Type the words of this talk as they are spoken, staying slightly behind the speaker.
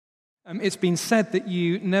It's been said that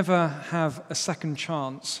you never have a second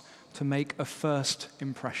chance to make a first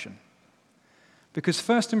impression. Because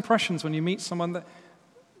first impressions, when you meet someone,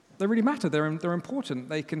 they really matter. They're important.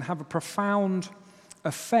 They can have a profound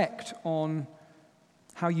effect on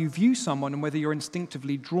how you view someone and whether you're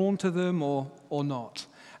instinctively drawn to them or not.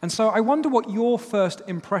 And so I wonder what your first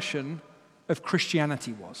impression of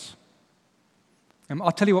Christianity was.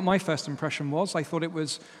 I'll tell you what my first impression was. I thought it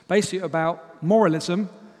was basically about moralism,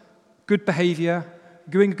 good behavior,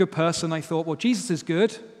 being a good person. I thought, well, Jesus is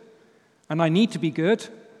good, and I need to be good.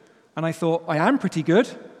 And I thought, I am pretty good,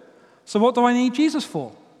 so what do I need Jesus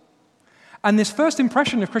for? And this first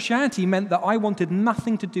impression of Christianity meant that I wanted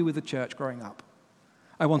nothing to do with the church growing up.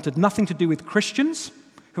 I wanted nothing to do with Christians,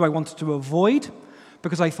 who I wanted to avoid,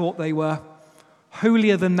 because I thought they were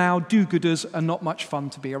holier-than-thou do-gooders and not much fun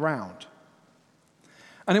to be around.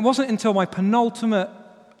 And it wasn't until my penultimate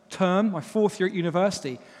term, my fourth year at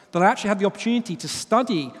university, that I actually had the opportunity to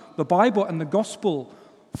study the Bible and the gospel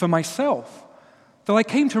for myself, that I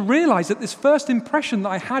came to realize that this first impression that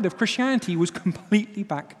I had of Christianity was completely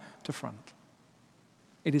back to front.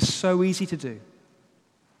 It is so easy to do.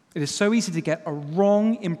 It is so easy to get a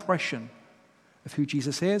wrong impression of who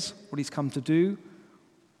Jesus is, what he's come to do,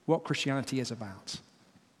 what Christianity is about.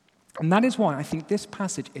 And that is why I think this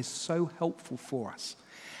passage is so helpful for us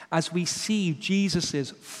as we see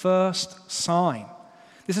Jesus' first sign.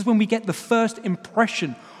 This is when we get the first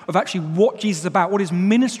impression of actually what Jesus is about, what his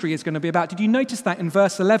ministry is going to be about. Did you notice that in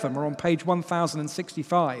verse 11? We're on page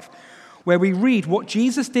 1065, where we read what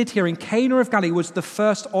Jesus did here in Cana of Galilee was the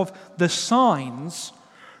first of the signs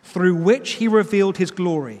through which he revealed his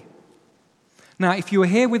glory. Now, if you were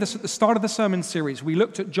here with us at the start of the sermon series, we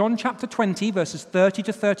looked at John chapter 20, verses 30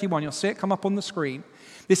 to 31. You'll see it come up on the screen.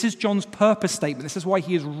 This is John's purpose statement. This is why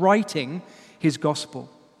he is writing his gospel.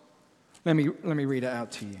 Let me read it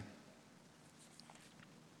out to you.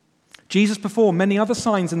 Jesus performed many other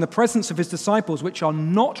signs in the presence of his disciples, which are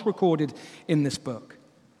not recorded in this book.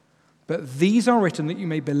 But these are written that you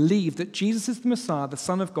may believe that Jesus is the Messiah, the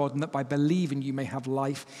Son of God, and that by believing you may have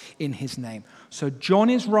life in his name. So John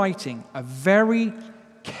is writing a very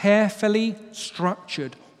carefully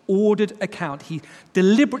structured, ordered account. He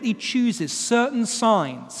deliberately chooses certain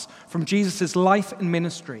signs from Jesus' life and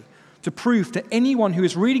ministry to prove to anyone who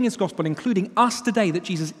is reading his gospel, including us today, that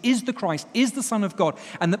Jesus is the Christ, is the Son of God,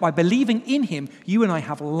 and that by believing in him, you and I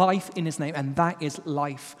have life in his name, and that is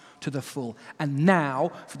life to the full. And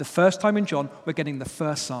now, for the first time in John, we're getting the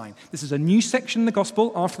first sign. This is a new section in the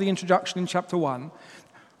gospel after the introduction in chapter 1.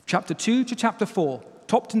 Chapter 2 to chapter 4,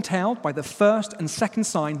 topped and tailed by the first and second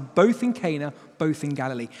sign, both in Cana, both in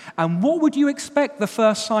Galilee. And what would you expect the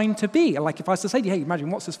first sign to be? Like if I was to say to you, hey,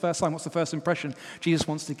 imagine, what's this first sign? What's the first impression Jesus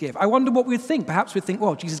wants to give? I wonder what we'd think. Perhaps we'd think,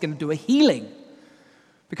 well, Jesus is going to do a healing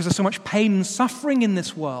because there's so much pain and suffering in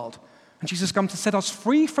this world. And Jesus has come to set us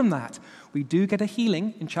free from that. We do get a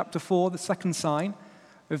healing in chapter 4, the second sign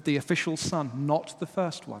of the official son, not the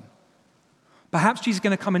first one. Perhaps Jesus is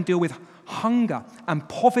going to come and deal with hunger and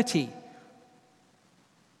poverty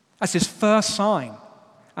as his first sign.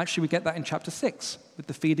 Actually, we get that in chapter 6 with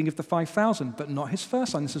the feeding of the 5,000, but not his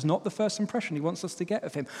first sign. This is not the first impression he wants us to get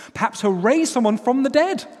of him. Perhaps he'll raise someone from the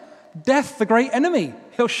dead. Death, the great enemy.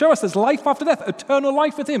 He'll show us there's life after death, eternal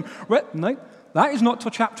life with him. No, that is not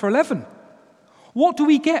till chapter 11. What do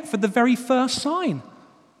we get for the very first sign?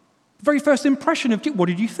 The very first impression of, what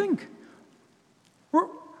did you think?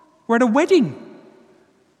 We're at a wedding.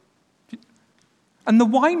 And the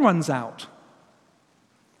wine runs out.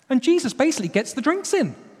 And Jesus basically gets the drinks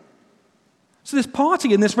in. So this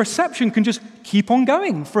party and this reception can just keep on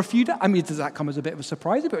going for a few days. I mean, does that come as a bit of a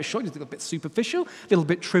surprise, a bit of a shock, a bit superficial, a little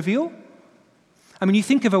bit trivial? I mean, you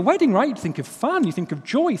think of a wedding, right? You think of fun, you think of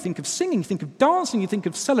joy, you think of singing, you think of dancing, you think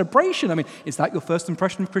of celebration. I mean, is that your first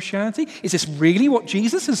impression of Christianity? Is this really what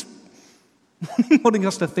Jesus is wanting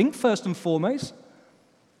us to think first and foremost?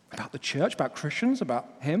 About the church, about Christians, about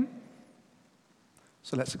him?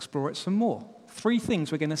 So let's explore it some more. 3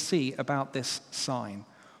 things we're going to see about this sign.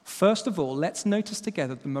 First of all, let's notice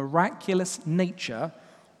together the miraculous nature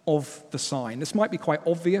of the sign. This might be quite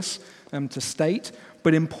obvious to state,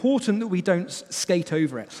 but important that we don't skate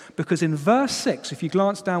over it. Because in verse 6, if you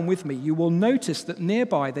glance down with me, you will notice that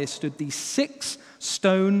nearby there stood these 6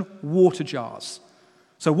 stone water jars.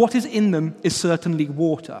 So what is in them is certainly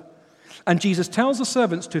water. And Jesus tells the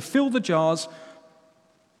servants to fill the jars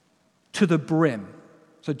to the brim.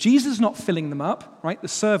 So Jesus is not filling them up, right? The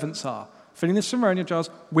servants are filling the ceremonial jars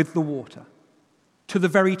with the water to the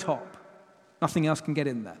very top. Nothing else can get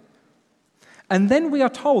in there. And then we are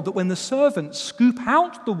told that when the servants scoop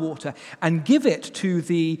out the water and give it to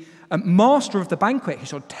the master of the banquet, he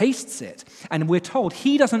sort of tastes it, and we're told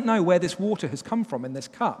he doesn't know where this water has come from in this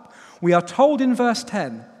cup. We are told in verse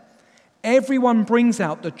 10, everyone brings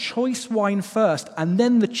out the choice wine first, and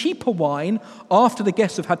then the cheaper wine after the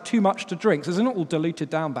guests have had too much to drink. So it's not all diluted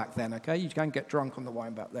down back then, okay? You can't get drunk on the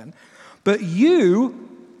wine back then. But you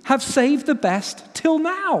have saved the best till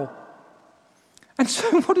now. And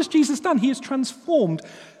so what has Jesus done? He has transformed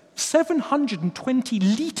 720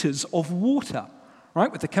 liters of water,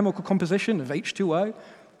 right, with the chemical composition of H2O,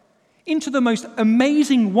 into the most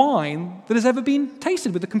amazing wine that has ever been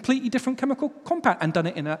tasted with a completely different chemical compound, and done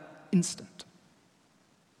it in an instant.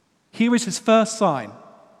 Here is his first sign,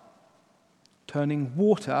 turning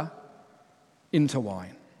water into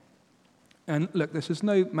wine. And look, this is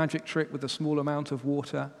no magic trick with a small amount of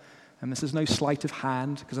water, and this is no sleight of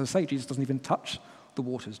hand, because as I say, Jesus doesn't even touch the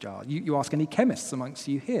water's jar. You ask any chemists amongst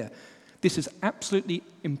you here. This is absolutely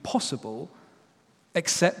impossible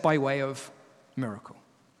except by way of miracle.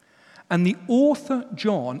 And the author,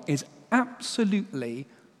 John, is absolutely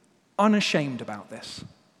unashamed about this,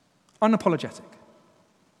 unapologetic.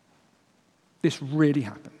 This really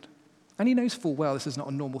happened. And he knows full well this is not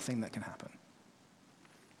a normal thing that can happen.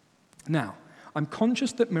 Now, I'm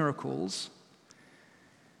conscious that miracles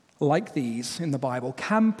like these in the Bible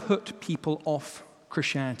can put people off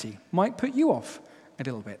Christianity, might put you off a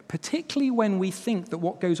little bit, particularly when we think that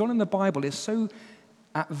what goes on in the Bible is so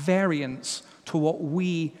at variance to what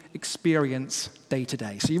we experience day to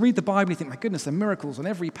day. So you read the Bible, you think, my goodness, there are miracles on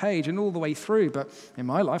every page and all the way through, but in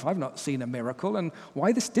my life, I've not seen a miracle, and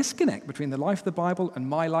why this disconnect between the life of the Bible and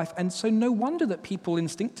my life? And so no wonder that people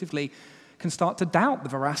instinctively can start to doubt the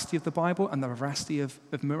veracity of the Bible and the veracity of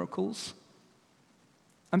miracles.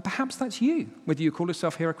 And perhaps that's you, whether you call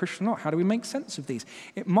yourself here a Christian or not. How do we make sense of these?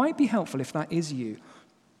 It might be helpful, if that is you,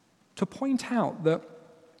 to point out that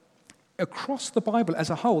across the Bible as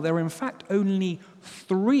a whole, there are in fact only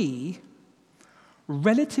 3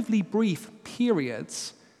 relatively brief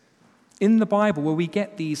periods in the Bible where we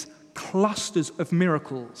get these clusters of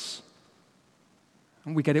miracles.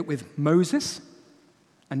 And we get it with Moses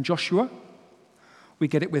and Joshua. We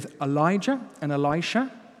get it with Elijah and Elisha.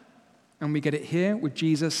 And we get it here with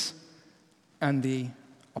Jesus and the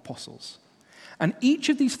apostles. And each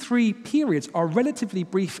of these 3 periods are relatively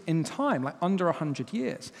brief in time, like under 100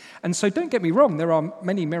 years. And so don't get me wrong, there are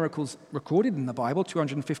many miracles recorded in the Bible,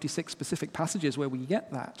 256 specific passages where we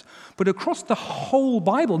get that. But across the whole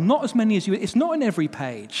Bible, not as many as it's not in every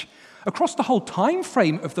page. Across the whole time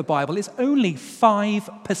frame of the Bible, it's only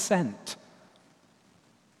 5%.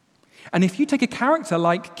 And if you take a character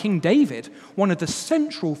like King David, one of the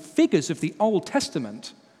central figures of the Old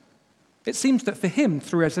Testament, it seems that for him,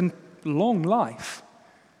 through his long life,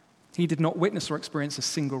 he did not witness or experience a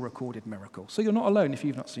single recorded miracle. So you're not alone if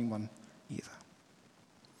you've not seen one either.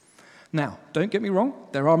 Now, don't get me wrong,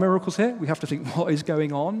 there are miracles here. We have to think, what is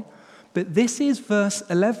going on? But this is verse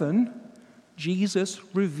 11, Jesus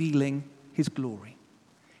revealing his glory.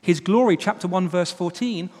 His glory, chapter 1, verse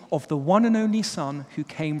 14, of the one and only Son who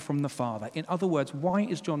came from the Father. In other words, why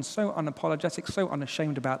is John so unapologetic, so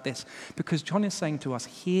unashamed about this? Because John is saying to us,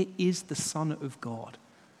 here is the Son of God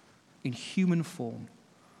in human form,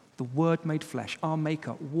 the Word made flesh, our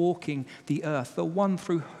Maker, walking the earth, the one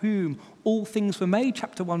through whom all things were made,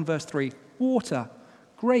 chapter 1, verse 3, water,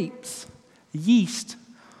 grapes, yeast,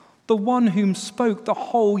 the one whom spoke the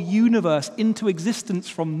whole universe into existence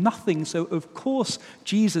from nothing, so of course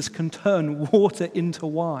Jesus can turn water into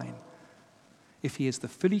wine if he is the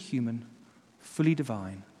fully human, fully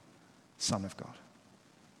divine Son of God.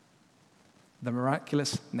 The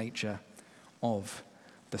miraculous nature of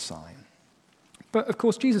the sign. But of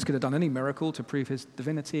course, Jesus could have done any miracle to prove his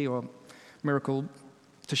divinity or miracle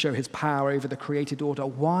to show his power over the created order.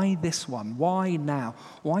 Why this one? Why now?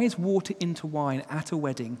 Why is water into wine at a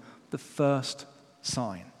wedding the first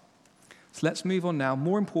sign? So let's move on now,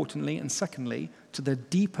 more importantly and secondly, to the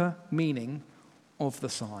deeper meaning of the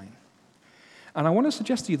sign. And I want to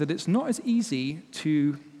suggest to you that it's not as easy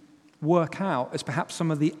to work out as perhaps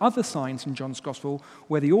some of the other signs in John's Gospel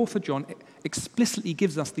where the author John explicitly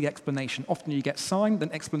gives us the explanation. Often you get sign, then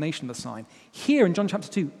explanation of the sign. Here in John chapter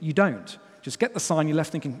 2, you don't. Just get the sign, you're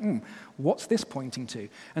left thinking, what's this pointing to?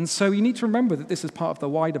 And so you need to remember that this is part of the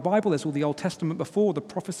wider Bible. There's all the Old Testament before, the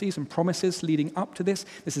prophecies and promises leading up to this.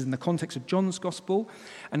 This is in the context of John's Gospel.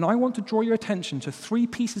 And I want to draw your attention to 3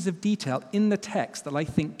 pieces of detail in the text that I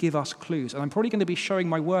think give us clues. And I'm probably going to be showing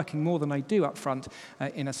my working more than I do up front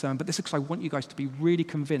in a sermon, but this is because I want you guys to be really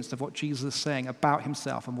convinced of what Jesus is saying about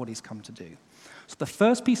himself and what he's come to do. So the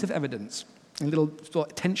first piece of evidence, a little sort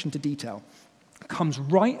of attention to detail, comes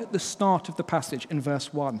right at the start of the passage in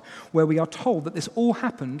verse 1, where we are told that this all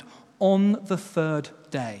happened on the third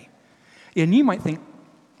day. And you might think,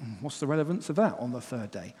 what's the relevance of that on the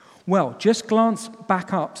third day? Well, just glance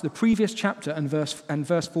back up to the previous chapter and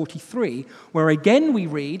verse 43, where again we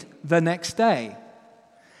read, the next day.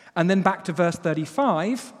 And then back to verse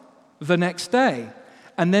 35, the next day.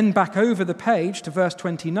 And then back over the page to verse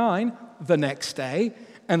 29, the next day.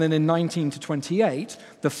 And then in 19 to 28,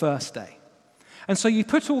 the first day. And so you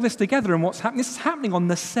put all this together, and what's happening? This is happening on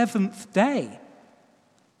the seventh day.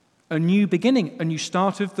 A new beginning, a new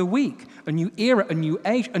start of the week, a new era, a new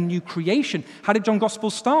age, a new creation. How did John Gospel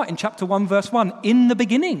start? In chapter 1, verse 1, in the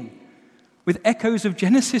beginning, with echoes of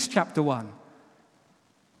Genesis chapter 1.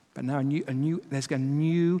 But now there's a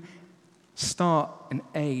new start and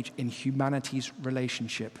age in humanity's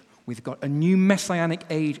relationship with God. A new messianic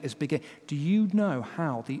age is beginning. Do you know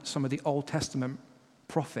how some of the Old Testament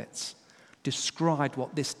prophets described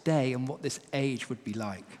what this day and what this age would be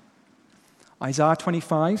like? Isaiah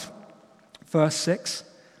 25, verse 6,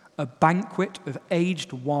 a banquet of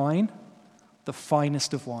aged wine, the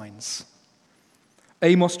finest of wines.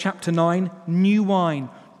 Amos chapter 9, new wine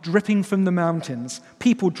dripping from the mountains,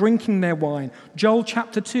 people drinking their wine. Joel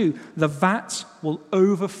chapter 2, the vats will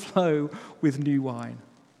overflow with new wine.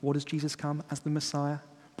 What does Jesus come as the Messiah?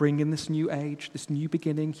 Bring in this new age, this new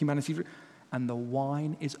beginning, humanity. And the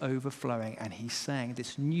wine is overflowing, and he's saying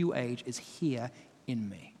this new age is here in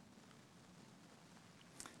me.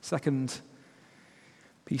 Second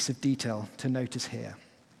piece of detail to notice here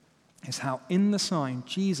is how in the sign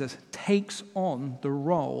Jesus takes on the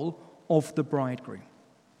role of the bridegroom.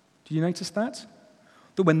 Did you notice that?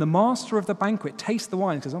 That when the master of the banquet tastes the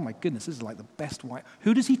wine and says, oh my goodness, this is like the best wine,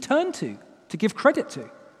 who does he turn to give credit to?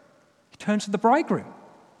 He turns to the bridegroom.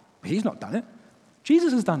 But he's not done it.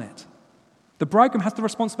 Jesus has done it. The bridegroom has the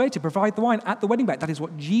responsibility to provide the wine at the wedding banquet. That is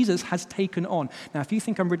what Jesus has taken on. Now, if you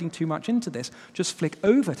think I'm reading too much into this, just flick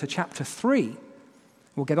over to chapter 3.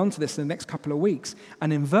 We'll get onto this in the next couple of weeks.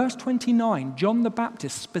 And in verse 29, John the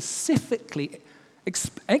Baptist specifically,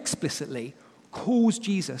 explicitly calls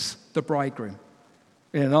Jesus the bridegroom.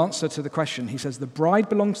 In an answer to the question, he says, the bride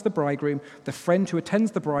belongs to the bridegroom. The friend who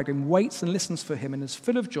attends the bridegroom waits and listens for him and is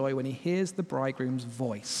full of joy when he hears the bridegroom's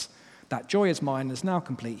voice. That joy is mine and is now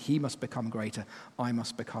complete. He must become greater. I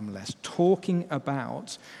must become less. Talking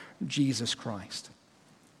about Jesus Christ.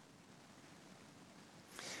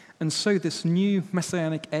 And so this new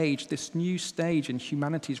messianic age, this new stage in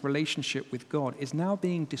humanity's relationship with God is now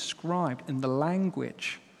being described in the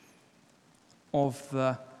language of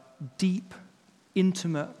the deep,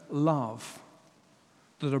 intimate love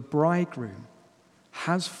that a bridegroom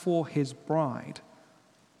has for his bride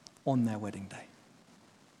on their wedding day.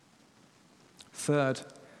 Third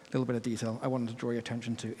little bit of detail I wanted to draw your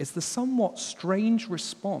attention to is the somewhat strange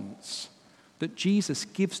response that Jesus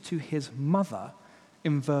gives to his mother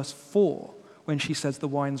in verse 4 when she says the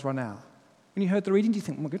wine's run out. When you heard the reading, do you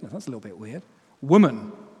think, oh my goodness, that's a little bit weird?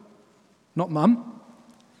 Woman, not mum,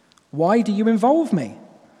 why do you involve me?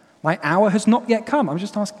 My hour has not yet come. I'm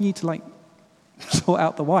just asking you to sort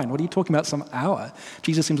out the wine. What are you talking about, some hour?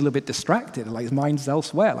 Jesus seems a little bit distracted, like his mind's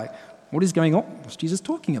elsewhere. What is going on? What's Jesus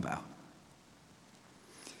talking about?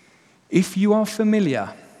 If you are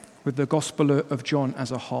familiar with the Gospel of John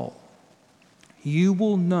as a whole, you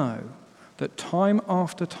will know that time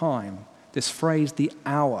after time, this phrase, the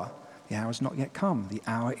hour has not yet come, the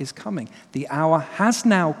hour is coming, the hour has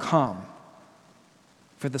now come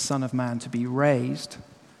for the Son of Man to be raised,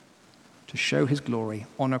 to show his glory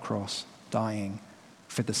on a cross, dying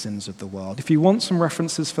for the sins of the world. If you want some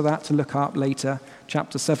references for that to look up later,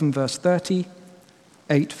 chapter 7, verse 30,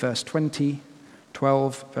 8, verse 20,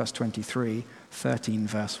 12, verse 23, 13,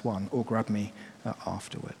 verse 1, or grab me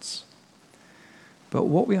afterwards. But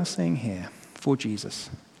what we are saying here for Jesus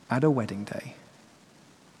at a wedding day,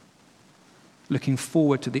 looking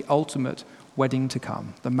forward to the ultimate wedding to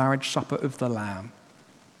come, the marriage supper of the Lamb,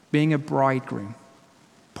 being a bridegroom,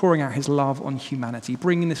 pouring out his love on humanity,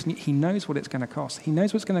 bringing this, he knows what it's going to cost. He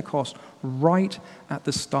knows what it's going to cost right at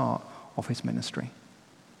the start of his ministry.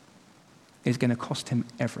 It's going to cost him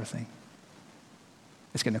everything.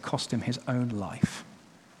 It's going to cost him his own life.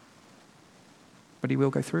 But he will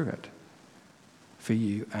go through it for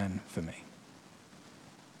you and for me.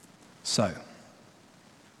 So,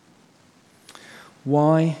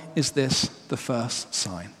 why is this the first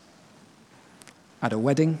sign? At a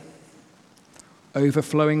wedding,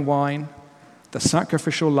 overflowing wine, the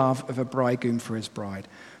sacrificial love of a bridegroom for his bride,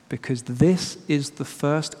 because this is the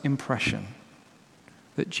first impression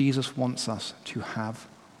that Jesus wants us to have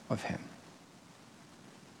of him.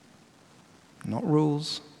 Not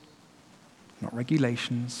rules, not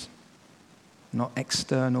regulations, not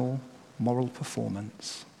external moral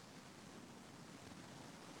performance,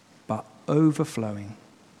 but overflowing,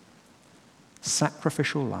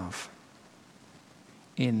 sacrificial love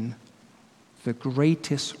in the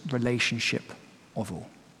greatest relationship of all.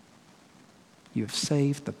 You have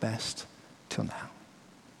saved the best till now.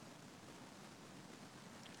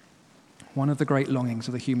 One of the great longings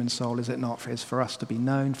of the human soul, is it not, is for us to be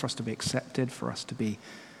known, for us to be accepted, for us to be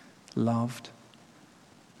loved,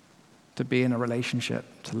 to be in a relationship,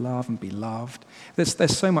 to love and be loved.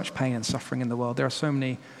 There's so much pain and suffering in the world. There are so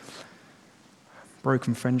many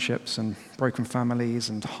broken friendships and broken families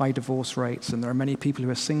and high divorce rates, and there are many people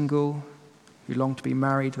who are single who long to be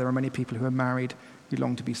married. There are many people who are married who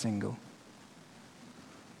long to be single.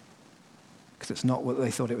 Because it's not what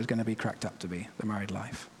they thought it was going to be cracked up to be, the married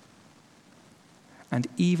life. And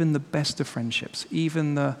even the best of friendships,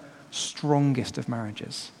 even the strongest of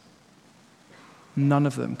marriages, none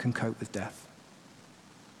of them can cope with death.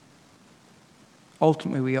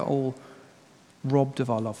 Ultimately, we are all robbed of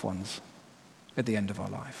our loved ones at the end of our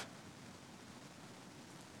life.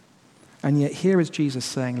 And yet here is Jesus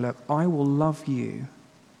saying, look, I will love you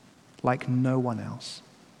like no one else.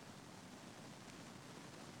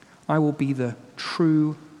 I will be the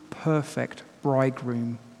true, perfect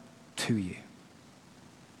bridegroom to you.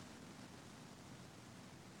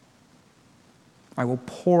 I will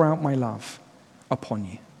pour out my love upon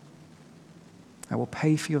you. I will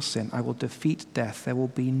pay for your sin. I will defeat death. There will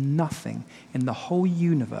be nothing in the whole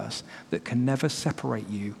universe that can never separate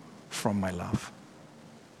you from my love.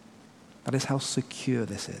 That is how secure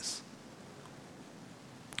this is.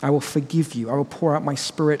 I will forgive you. I will pour out my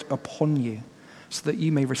Spirit upon you so that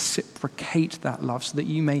you may reciprocate that love, so that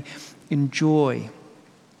you may enjoy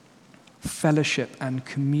fellowship and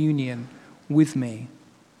communion with me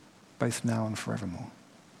both now and forevermore.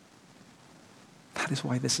 That is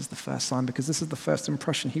why this is the first sign, because this is the first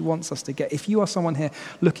impression he wants us to get. If you are someone here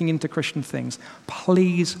looking into Christian things,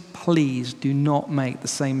 please, please do not make the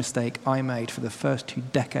same mistake I made for the first 2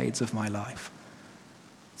 decades of my life,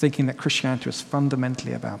 thinking that Christianity was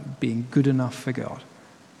fundamentally about being good enough for God.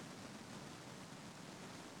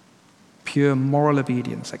 Pure moral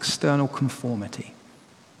obedience, external conformity,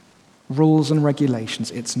 rules and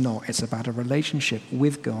regulations. It's not. It's about a relationship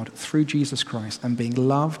with God through Jesus Christ and being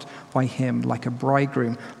loved by him like a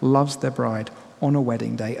bridegroom loves their bride on a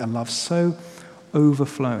wedding day, a love so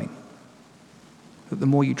overflowing that the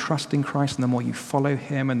more you trust in Christ and the more you follow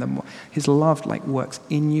him and the more his love works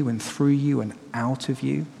in you and through you and out of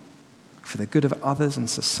you for the good of others and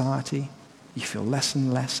society, you feel less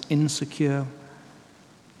and less insecure.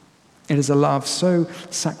 It is a love so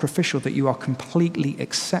sacrificial that you are completely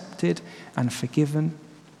accepted and forgiven.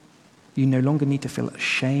 You no longer need to feel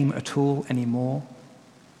shame at all anymore.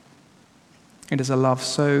 It is a love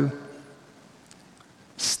so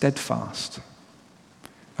steadfast,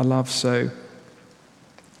 a love so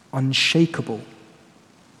unshakable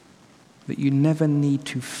that you never need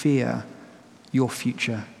to fear your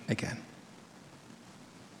future again.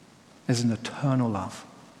 It is an eternal love.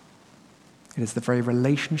 It is the very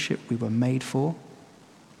relationship we were made for.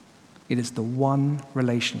 It is the one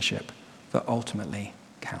relationship that ultimately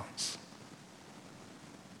counts.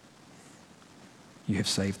 You have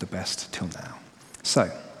saved the best till now.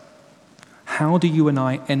 So, how do you and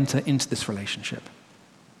I enter into this relationship?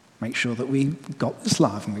 Make sure that we got this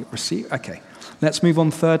love and we receive. Okay, let's move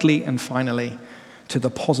on thirdly and finally to the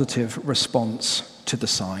positive response to the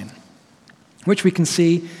sign, which we can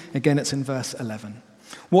see, again, it's in verse 11.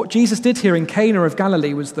 What Jesus did here in Cana of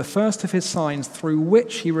Galilee was the first of his signs through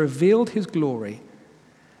which he revealed his glory,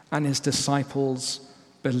 and his disciples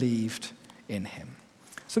believed in him.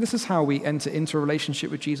 So this is how we enter into a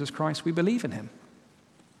relationship with Jesus Christ. We believe in him.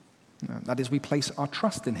 That is, we place our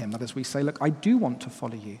trust in him. That is, we say, look, I do want to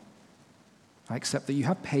follow you. I accept that you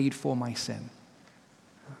have paid for my sin.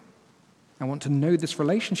 I want to know this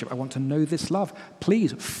relationship. I want to know this love.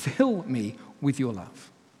 Please fill me with your love.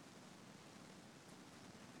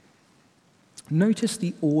 Notice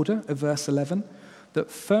the order of verse 11, that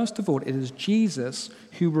first of all, it is Jesus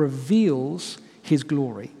who reveals his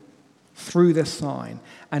glory through this sign,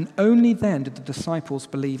 and only then did the disciples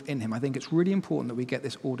believe in him. I think it's really important that we get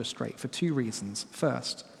this order straight for 2 reasons.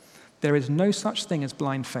 First, there is no such thing as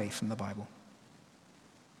blind faith in the Bible.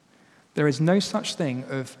 There is no such thing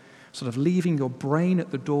of sort of leaving your brain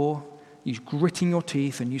at the door, you gritting your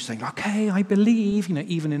teeth and you saying, okay, I believe,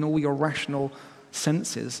 even in all your rational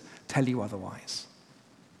senses tell you otherwise.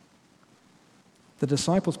 The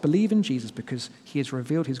disciples believe in Jesus because he has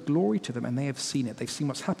revealed his glory to them, and they have seen it. They've seen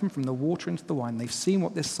what's happened from the water into the wine. They've seen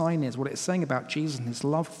what this sign is, what it's saying about Jesus and his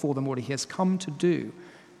love for them, what he has come to do.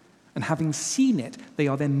 And having seen it, they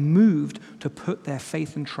are then moved to put their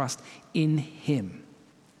faith and trust in him.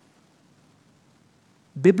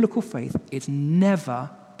 Biblical faith is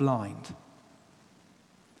never blind.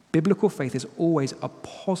 Biblical faith is always a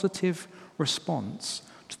positive response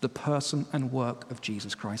to the person and work of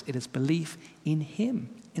Jesus Christ. It is belief in him,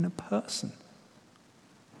 in a person.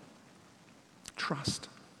 Trust.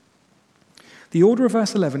 The order of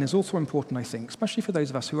verse 11 is also important, I think, especially for those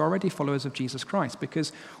of us who are already followers of Jesus Christ,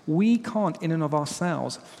 because we can't, in and of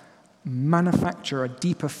ourselves, manufacture a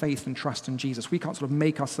deeper faith and trust in Jesus. We can't sort of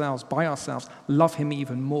make ourselves, by ourselves, love him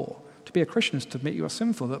even more. To be a Christian is to admit you are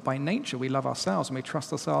sinful, that by nature we love ourselves and we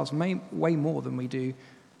trust ourselves way more than we do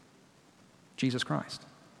Jesus Christ.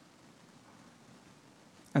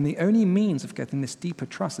 And the only means of getting this deeper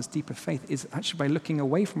trust, this deeper faith, is actually by looking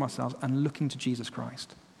away from ourselves and looking to Jesus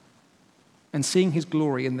Christ. And seeing his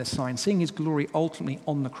glory in this sign, seeing his glory ultimately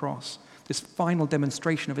on the cross, this final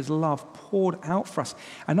demonstration of his love poured out for us.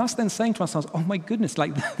 And us then saying to ourselves, oh my goodness,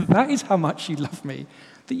 like that is how much you love me,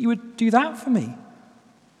 that you would do that for me.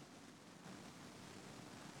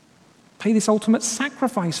 Pay this ultimate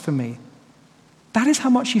sacrifice for me. That is how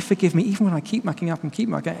much you forgive me, even when I keep mucking up and keep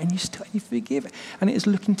mucking up, and you forgive. And it is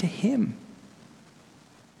looking to him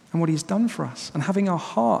and what he's done for us and having our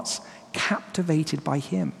hearts captivated by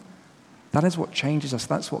him. That is what changes us.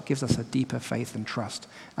 That's what gives us a deeper faith and trust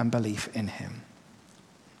and belief in him.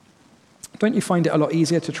 Don't you find it a lot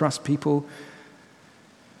easier to trust people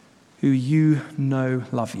who you know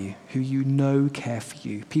love you, who you know care for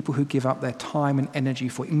you, people who give up their time and energy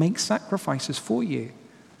for you, make sacrifices for you?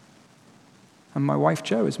 And my wife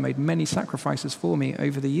Jo has made many sacrifices for me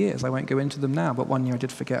over the years. I won't go into them now, but one year I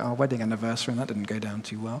did forget our wedding anniversary, and that didn't go down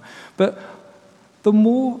too well. But the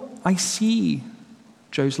more I see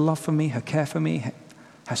Jo's love for me, her care for me,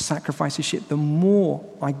 her sacrifices, the more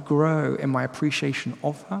I grow in my appreciation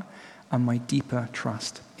of her and my deeper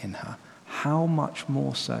trust in her. How much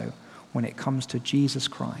more so when it comes to Jesus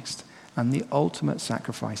Christ and the ultimate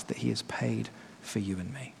sacrifice that he has paid for you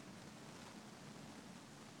and me.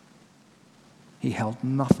 He held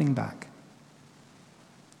nothing back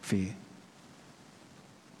for you.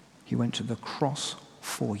 He went to the cross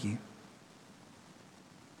for you.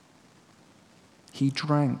 He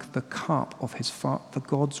drank the cup of the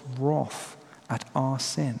God's wrath at our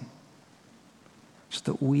sin, so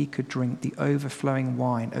that we could drink the overflowing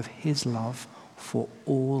wine of his love for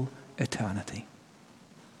all eternity.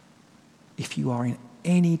 If you are in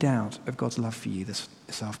any doubt of God's love for you this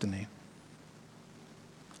afternoon,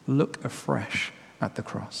 look afresh at the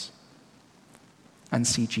cross and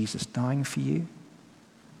see Jesus dying for you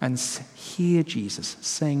and hear Jesus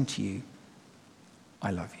saying to you,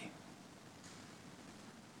 I love you.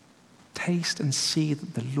 Taste and see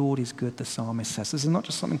that the Lord is good, the psalmist says. This is not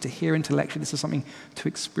just something to hear intellectually, this is something to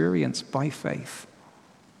experience by faith.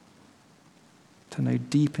 To know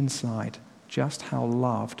deep inside just how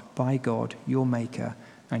loved by God, your Maker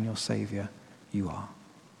and your Savior, you are.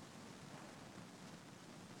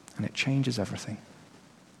 And it changes everything.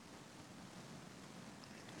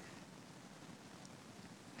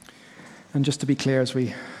 And just to be clear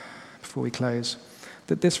before we close,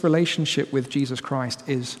 that this relationship with Jesus Christ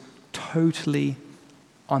is totally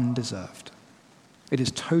undeserved. It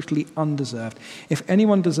is totally undeserved. If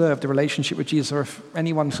anyone deserved a relationship with Jesus, or if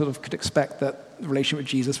anyone sort of could expect that the relationship with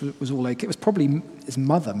Jesus was all okay, it was probably his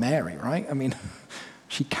mother, Mary, right? I mean,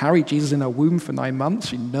 she carried Jesus in her womb for 9 months.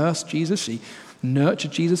 She nursed Jesus. She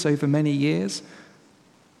nurtured Jesus over many years.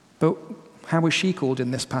 But how was she called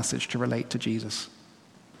in this passage to relate to Jesus?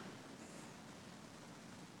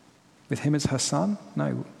 With him as her son?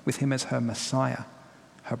 No, with him as her Messiah,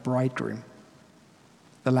 her bridegroom,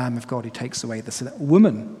 the Lamb of God who takes away the sin.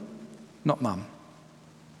 Woman, not mum.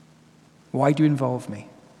 Why do you involve me?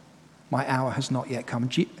 My hour has not yet come.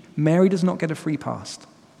 Mary does not get a free pass.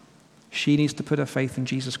 She needs to put her faith in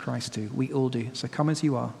Jesus Christ too. We all do. So come as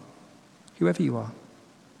you are, whoever you are.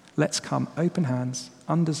 Let's come open hands,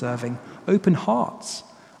 undeserving, open hearts,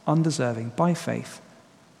 undeserving, by faith,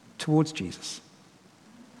 towards Jesus.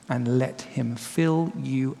 And let him fill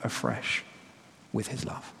you afresh with his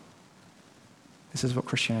love. This is what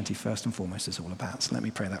Christianity first and foremost is all about. So let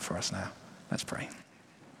me pray that for us now. Let's pray.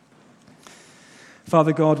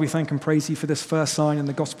 Father God, we thank and praise you for this first sign in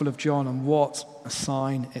the Gospel of John, and what a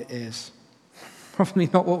sign it is. Probably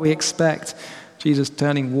not what we expect, Jesus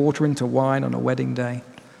turning water into wine on a wedding day.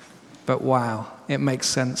 But wow, it makes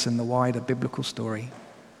sense in the wider biblical story.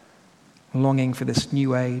 Longing for this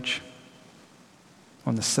new age,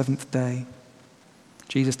 on the seventh day.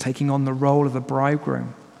 Jesus taking on the role of the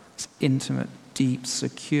bridegroom, this intimate, deep,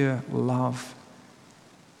 secure love,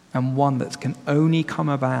 and one that can only come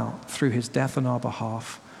about through his death on our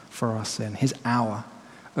behalf for our sin, his hour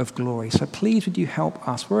of glory. So please would you help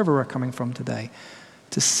us, wherever we're coming from today,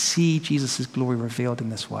 to see Jesus' glory revealed in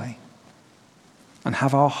this way and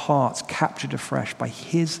have our hearts captured afresh by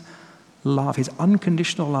his love, his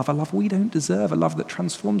unconditional love, a love we don't deserve, a love that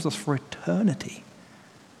transforms us for eternity.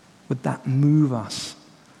 Would that move us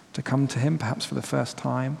to come to him perhaps for the first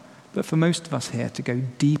time, but for most of us here to go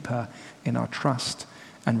deeper in our trust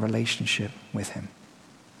and relationship with him.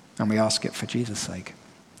 And we ask it for Jesus' sake.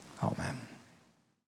 Amen.